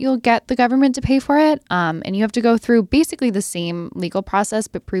promise that you'll get the government to pay for it. And you have to go through basically the same legal process,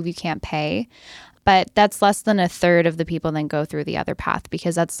 but prove you can't pay. But that's less than a third of the people then go through the other path,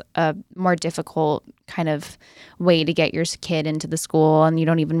 because that's a more difficult kind of way to get your kid into the school, and you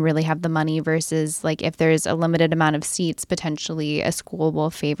don't even really have the money, versus if there's a limited amount of seats, potentially a school will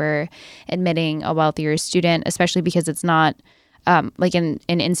favor admitting a wealthier student, especially because it's not in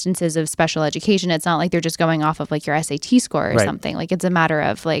instances of special education, it's not like they're just going off of your SAT score or something. It's a matter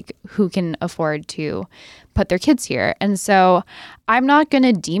of who can afford to put their kids here. And so I'm not going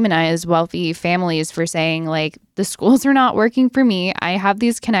to demonize wealthy families for saying the the schools are not working for me. I have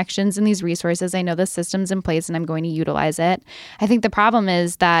these connections and these resources. I know the system's in place and I'm going to utilize it. I think the problem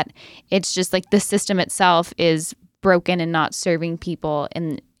is that it's just like the system itself is broken and not serving people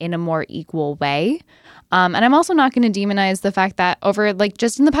in a more equal way. And I'm also not going to demonize the fact that over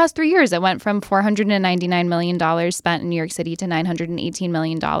just in the past 3 years, it went from $499 million spent in New York City to $918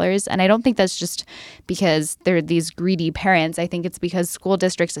 million. And I don't think that's just because they're these greedy parents. I think it's because school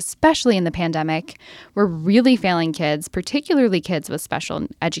districts, especially in the pandemic, were really failing kids, particularly kids with special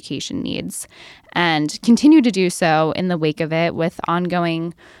education needs, and continue to do so in the wake of it with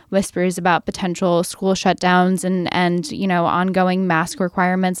ongoing whispers about potential school shutdowns and ongoing mask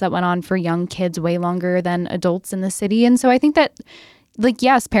requirements that went on for young kids way longer than adults in the city. And so I think that,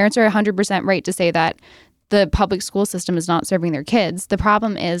 yes, parents are 100% right to say that the public school system is not serving their kids. The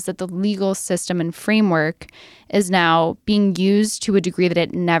problem is that the legal system and framework is now being used to a degree that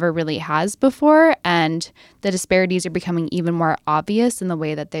it never really has before, and the disparities are becoming even more obvious in the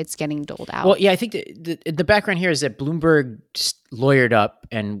way that it's getting doled out. Well, yeah, I think the background here is that Bloomberg lawyered up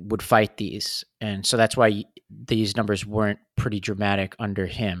and would fight these, and so that's why these numbers weren't pretty dramatic under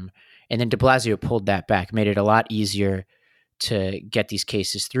him. And then de Blasio pulled that back, made it a lot easier to get these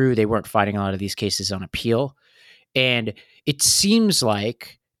cases through. They weren't fighting a lot of these cases on appeal. And it seems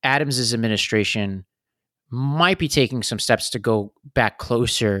like Adams's administration might be taking some steps to go back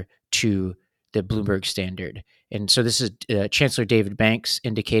closer to the Bloomberg standard. And so this is Chancellor David Banks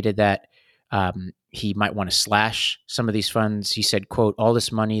indicated that he might want to slash some of these funds. He said, quote, all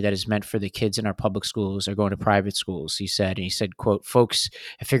this money that is meant for the kids in our public schools are going to private schools, he said. And he said, quote, folks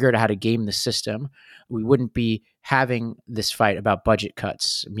have figured out how to game the system. We wouldn't be having this fight about budget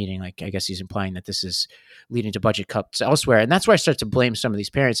cuts, meaning I guess he's implying that this is leading to budget cuts elsewhere. And that's where I start to blame some of these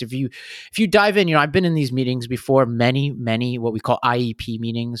parents. If you dive in, I've been in these meetings before, many what we call IEP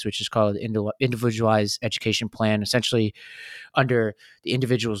meetings, which is called Individualized Education Plan, essentially under the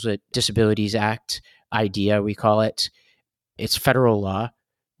Individuals with Disabilities Act idea, we call it. It's federal law,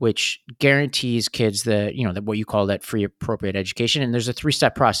 which guarantees kids what you call that free appropriate education. And there's a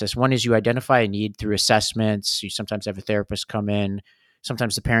 3-step process. One is you identify a need through assessments. You sometimes have a therapist come in.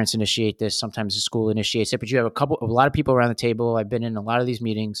 Sometimes the parents initiate this. Sometimes the school initiates it. But you have a lot of people around the table. I've been in a lot of these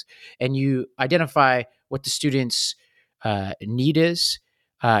meetings, and you identify what the student's need is.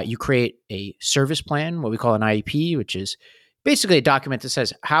 You create a service plan, what we call an IEP, which is basically a document that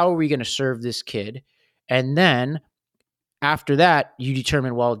says, how are we going to serve this kid? And then after that, you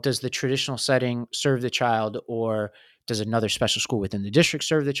determine, well, does the traditional setting serve the child, or does another special school within the district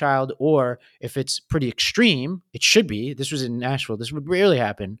serve the child? Or if it's pretty extreme, it should be. This was in Nashville. This would rarely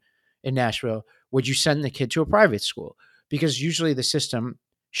happen in Nashville. Would you send the kid to a private school? Because usually the system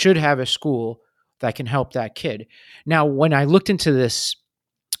should have a school that can help that kid. Now, when I looked into this,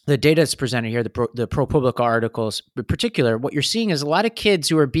 the data that's presented here, the ProPublica articles in particular, what you're seeing is a lot of kids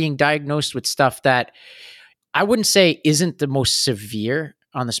who are being diagnosed with stuff that I wouldn't say isn't the most severe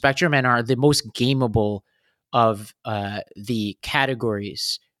on the spectrum and are the most gameable of the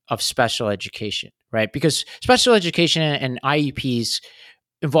categories of special education, right? Because special education and IEPs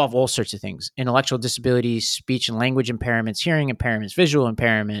involve all sorts of things: intellectual disabilities, speech and language impairments, hearing impairments, visual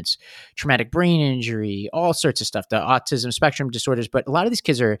impairments, traumatic brain injury, all sorts of stuff, the autism spectrum disorders. But a lot of these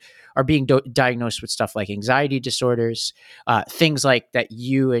kids are being diagnosed with stuff like anxiety disorders, things like that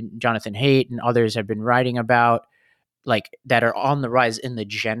you and Jonathan Haidt and others have been writing about, like that are on the rise in the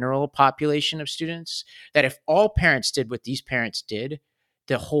general population of students, that if all parents did what these parents did,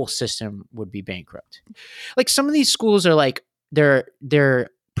 the whole system would be bankrupt. Like some of these schools are like, they're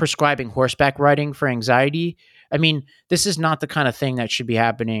prescribing horseback riding for anxiety. I mean, this is not the kind of thing that should be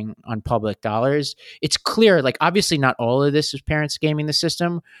happening on public dollars. It's clear, like obviously not all of this is parents gaming the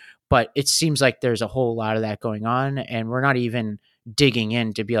system, but it seems like there's a whole lot of that going on, and we're not even digging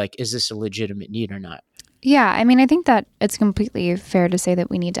in to be like, is this a legitimate need or not? Yeah, I mean, I think that it's completely fair to say that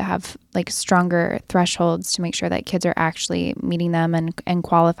we need to have like stronger thresholds to make sure that kids are actually meeting them and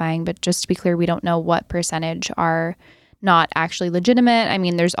qualifying. But just to be clear, we don't know what percentage are not actually legitimate. I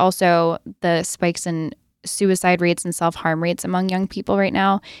mean, there's also the spikes in suicide rates and self-harm rates among young people right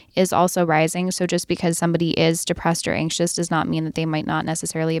now is also rising. So just because somebody is depressed or anxious does not mean that they might not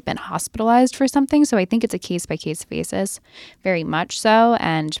necessarily have been hospitalized for something. So I think it's a case-by-case basis, very much so.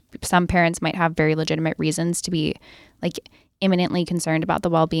 And some parents might have very legitimate reasons to be like imminently concerned about the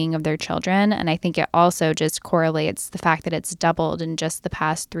well-being of their children. And I think it also just correlates the fact that it's doubled in just the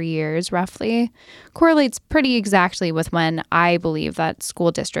past 3 years, roughly, correlates pretty exactly with when I believe that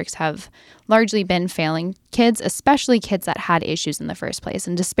school districts have largely been failing kids, especially kids that had issues in the first place,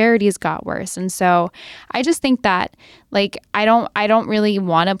 and disparities got worse. And so I just think that, like, I don't really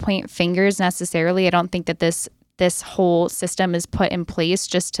want to point fingers necessarily. I don't think that this this whole system is put in place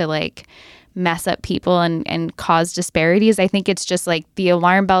just to like mess up people and cause disparities. I think it's just like the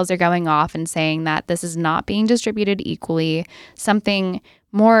alarm bells are going off and saying that this is not being distributed equally. Something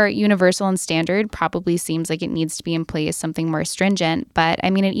more universal and standard probably seems like it needs to be in place, something more stringent. But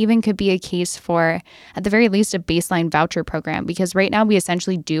I mean, it even could be a case for, at the very least, a baseline voucher program, because right now we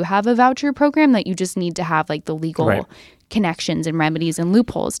essentially do have a voucher program that you just need to have like the legal connections and remedies and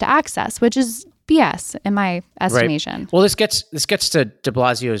loopholes to access, which is BS in my estimation. Well, this gets to de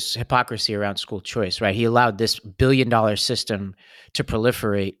Blasio's hypocrisy around school choice, right? He allowed this $1 billion system to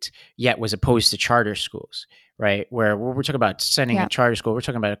proliferate, yet was opposed to charter schools, right? Where we're talking about sending a charter school, we're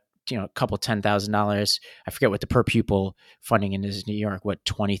talking about a couple $10,000. I forget what the per pupil funding in is in New York, what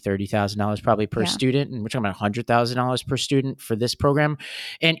 $20,000-$30,000 probably per student, and we're talking about $100,000 per student for this program.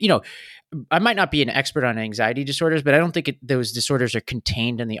 And I might not be an expert on anxiety disorders, but I don't think those disorders are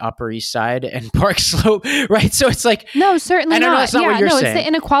contained in the Upper East Side and Park Slope, right? So it's like, no, certainly not. That's not what you're saying. It's the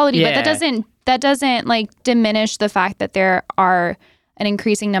inequality, but that doesn't like diminish the fact that there are an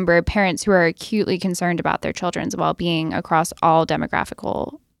increasing number of parents who are acutely concerned about their children's well-being across all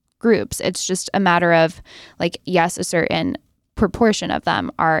demographical groups. It's just a matter of like, yes, a certain proportion of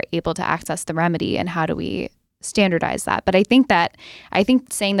them are able to access the remedy, and how do we standardize that? But I think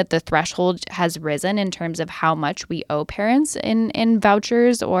saying that the threshold has risen in terms of how much we owe parents in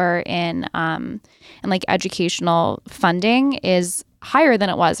vouchers or in like educational funding is higher than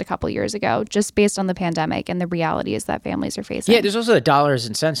it was a couple years ago, just based on the pandemic and the realities that families are facing. Yeah, there's also the dollars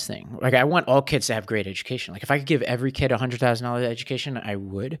and cents thing. Like, I want all kids to have great education. Like, if I could give every kid $100,000 education, I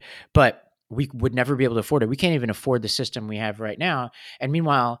would. But we would never be able to afford it. We can't even afford the system we have right now. And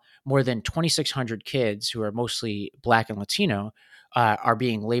meanwhile, more than 2,600 kids who are mostly Black and Latino are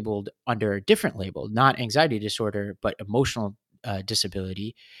being labeled under a different label, not anxiety disorder, but emotional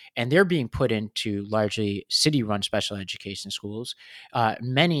disability. And they're being put into largely city-run special education schools,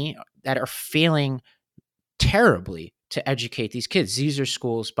 many that are failing terribly to educate these kids. These are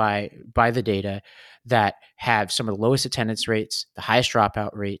schools by the data that have some of the lowest attendance rates, the highest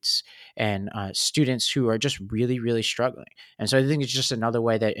dropout rates, and students who are just really, really struggling. And so I think it's just another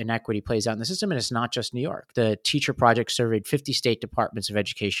way that inequity plays out in the system. And it's not just New York. The Teacher Project surveyed 50 state departments of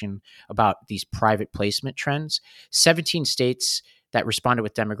education about these private placement trends. 17 states that responded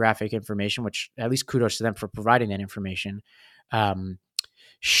with demographic information, which at least kudos to them for providing that information,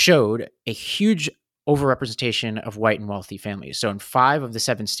 showed a huge overrepresentation of white and wealthy families. So in 5 of the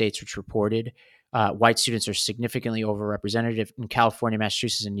 7 states which reported, white students are significantly overrepresented. In California,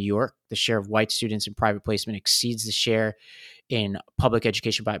 Massachusetts, and New York, the share of white students in private placement exceeds the share in public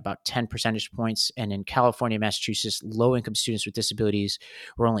education by about 10 percentage points. And in California, Massachusetts, low-income students with disabilities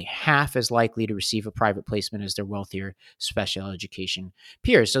were only half as likely to receive a private placement as their wealthier special education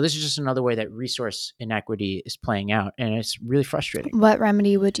peers. So this is just another way that resource inequity is playing out, and it's really frustrating. What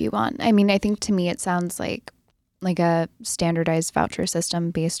remedy would you want? I mean, I think to me it sounds like a standardized voucher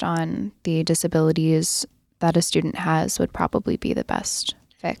system based on the disabilities that a student has would probably be the best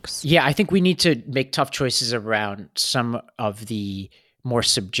fix. Yeah, I think we need to make tough choices around some of the more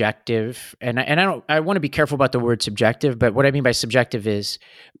subjective, and I want to be careful about the word subjective, but what I mean by subjective is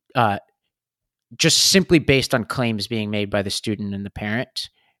just simply based on claims being made by the student and the parent,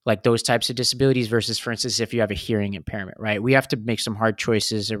 like those types of disabilities versus, for instance, if you have a hearing impairment, right? We have to make some hard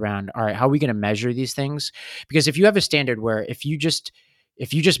choices around, all right, how are we going to measure these things? Because if you have a standard where if you just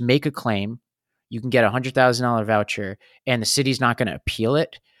make a claim, you can get a $100,000 voucher and the city's not going to appeal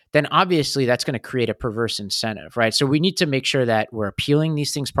it, then obviously that's going to create a perverse incentive, right? So we need to make sure that we're appealing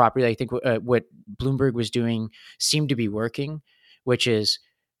these things properly. I think what Bloomberg was doing seemed to be working, which is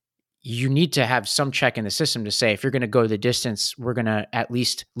you need to have some check in the system to say, if you're going to go the distance, we're going to at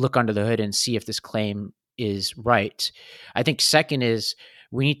least look under the hood and see if this claim is right. I think second is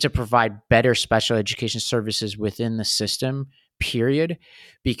we need to provide better special education services within the system, period,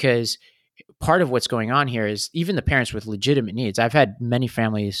 because part of what's going on here is even the parents with legitimate needs. I've had many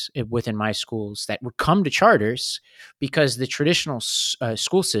families within my schools that would come to charters because the traditional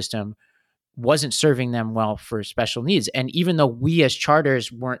school system wasn't serving them well for special needs. And even though we as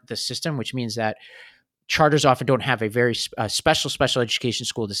charters weren't the system, which means that charters often don't have a very special education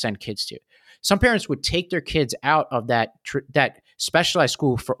school to send kids to. Some parents would take their kids out of that specialized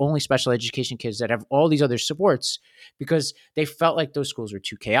school for only special education kids that have all these other supports because they felt like those schools were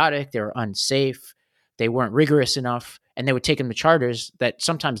too chaotic, they were unsafe, they weren't rigorous enough, and they would take them to charters that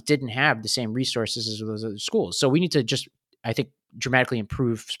sometimes didn't have the same resources as those other schools. So we need to just, I think, dramatically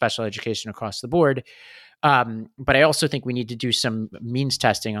improve special education across the board. But I also think we need to do some means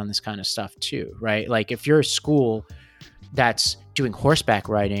testing on this kind of stuff too, right? Like if you're a school that's doing horseback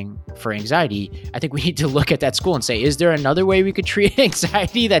riding for anxiety, I think we need to look at that school and say, is there another way we could treat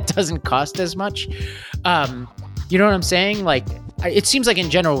anxiety that doesn't cost as much? You know what I'm saying? Like, it seems like in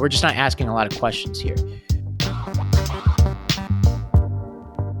general, we're just not asking a lot of questions here.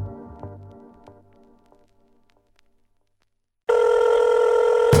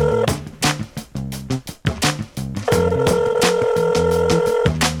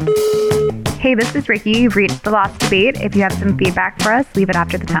 Hey, this is Ricky. You've reached the Lost Debate. If you have some feedback for us, leave it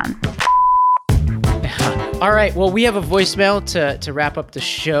after the tone. All right. Well, we have a voicemail to wrap up the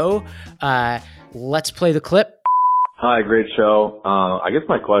show. Let's play the clip. Hi, great show. I guess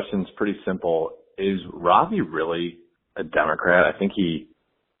my question's pretty simple. Is Ravi really a Democrat? I think he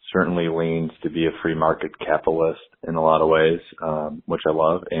certainly leans to be a free market capitalist in a lot of ways, which I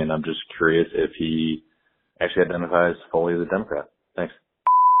love. And I'm just curious if he actually identifies fully as a Democrat. Thanks.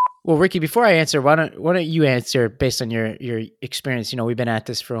 Well, Ricky, before I answer, why don't you answer based on your experience? You know, we've been at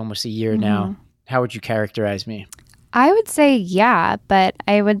this for almost a year now. How would you characterize me? I would say yeah, but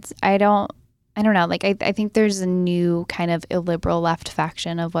I don't know. Like, I think there's a new kind of illiberal left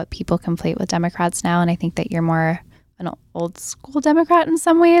faction of what people conflate with Democrats now. And I think that you're more an old school Democrat in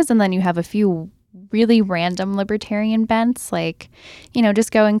some ways. And then you have a few really random libertarian bents, like, you know, just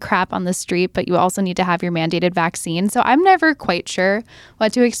going crap on the street, but you also need to have your mandated vaccine. So I'm never quite sure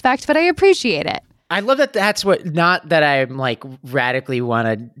what to expect, but I appreciate it. I love that that's what, not that I'm like radically want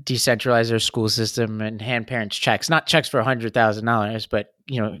to decentralize our school system and hand parents checks, not checks for $100,000, but,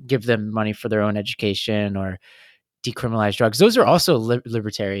 you know, give them money for their own education or decriminalize drugs. Those are also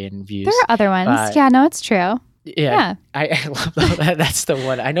libertarian views. There are other ones. Yeah, no, it's true. Yeah. I love that. That's the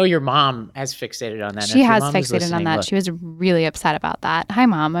one. I know your mom has fixated on that. She has fixated on that. Look. She was really upset about that. Hi,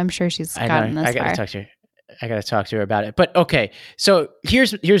 Mom. I'm sure she's gotten this far. I gotta talk to her about it. But okay, so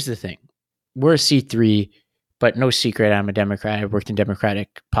here's the thing. We're a C3, but no secret, I'm a Democrat. I've worked in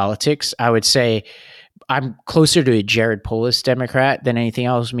Democratic politics. I would say I'm closer to a Jared Polis Democrat than anything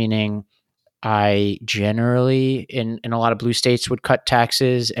else, meaning I generally, in a lot of blue states, would cut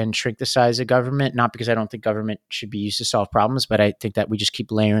taxes and shrink the size of government, not because I don't think government should be used to solve problems, but I think that we just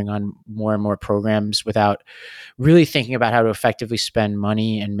keep layering on more and more programs without really thinking about how to effectively spend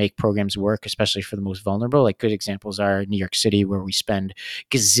money and make programs work, especially for the most vulnerable. Like, good examples are New York City, where we spend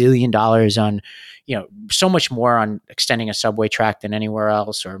gazillion dollars on, you know, so much more on extending a subway track than anywhere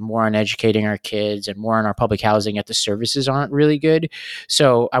else, or more on educating our kids and more on our public housing, yet the services aren't really good.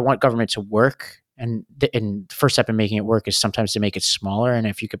 So I want government to work. And the first step in making it work is sometimes to make it smaller. And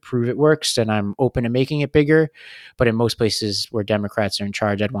if you could prove it works, then I'm open to making it bigger. But in most places where Democrats are in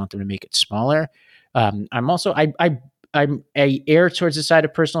charge, I'd want them to make it smaller. I'm a err towards the side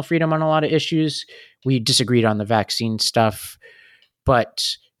of personal freedom on a lot of issues. We disagreed on the vaccine stuff,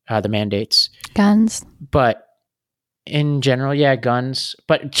 but the mandates. Guns. But in general, yeah, guns.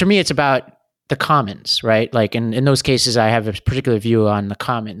 But to me, it's about the commons, right? Like in those cases, I have a particular view on the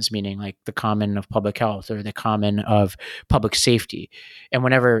commons, meaning like the common of public health or the common of public safety. And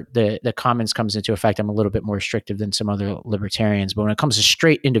whenever the commons comes into effect, I'm a little bit more restrictive than some other libertarians. But when it comes to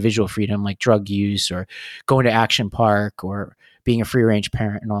straight individual freedom, like drug use or going to Action Park or being a free range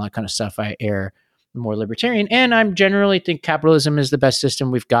parent and all that kind of stuff, I err more libertarian. And I'm generally think capitalism is the best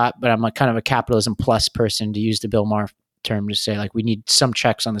system we've got, but I'm like kind of a capitalism plus person, to use the Bill Maher term, to say like we need some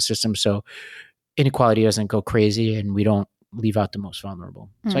checks on the system so inequality doesn't go crazy and we don't leave out the most vulnerable.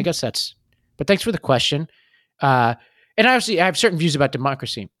 So I guess but thanks for the question. And obviously I have certain views about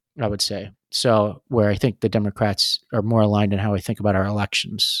democracy, I would say. So where I think the Democrats are more aligned in how I think about our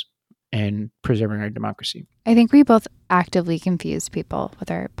elections and preserving our democracy. I think we both actively confuse people with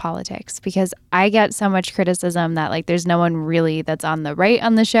our politics, because I get so much criticism that like there's no one really that's on the right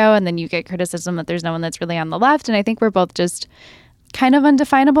on the show, and then you get criticism that there's no one that's really on the left. And I think we're both just kind of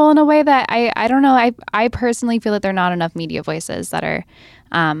undefinable in a way that I don't know. I personally feel that there are not enough media voices that are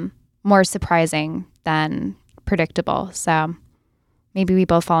more surprising than predictable. So maybe we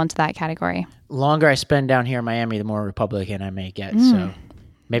both fall into that category. Longer I spend down here in Miami, the more Republican I may get. So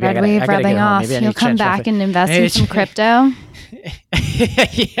maybe Red wave rubbing off. You'll come back and invest in some crypto.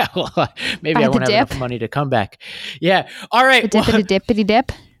 Yeah, well, maybe I won't have enough money to come back. Yeah. All right. Dippity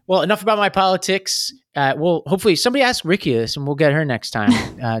dip. Well, enough about my politics. Well, hopefully somebody ask Ricky this and we'll get her next time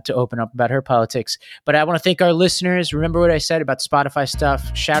to open up about her politics. But I want to thank our listeners. Remember what I said about Spotify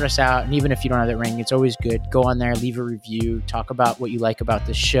stuff. Shout us out. And even if you don't have that ring, it's always good. Go on there, leave a review, talk about what you like about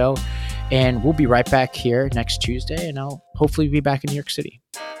this show. And we'll be right back here next Tuesday. And I'll hopefully be back in New York City.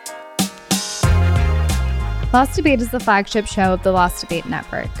 Lost Debate is the flagship show of the Lost Debate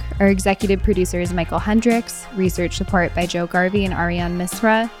Network. Our executive producer is Michael Hendricks, research support by Joe Garvey and Ariane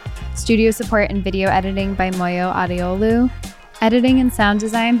Misra, studio support and video editing by Moyo Adeolu, editing and sound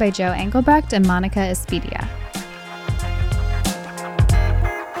design by Joe Engelbrecht and Monica Espedia.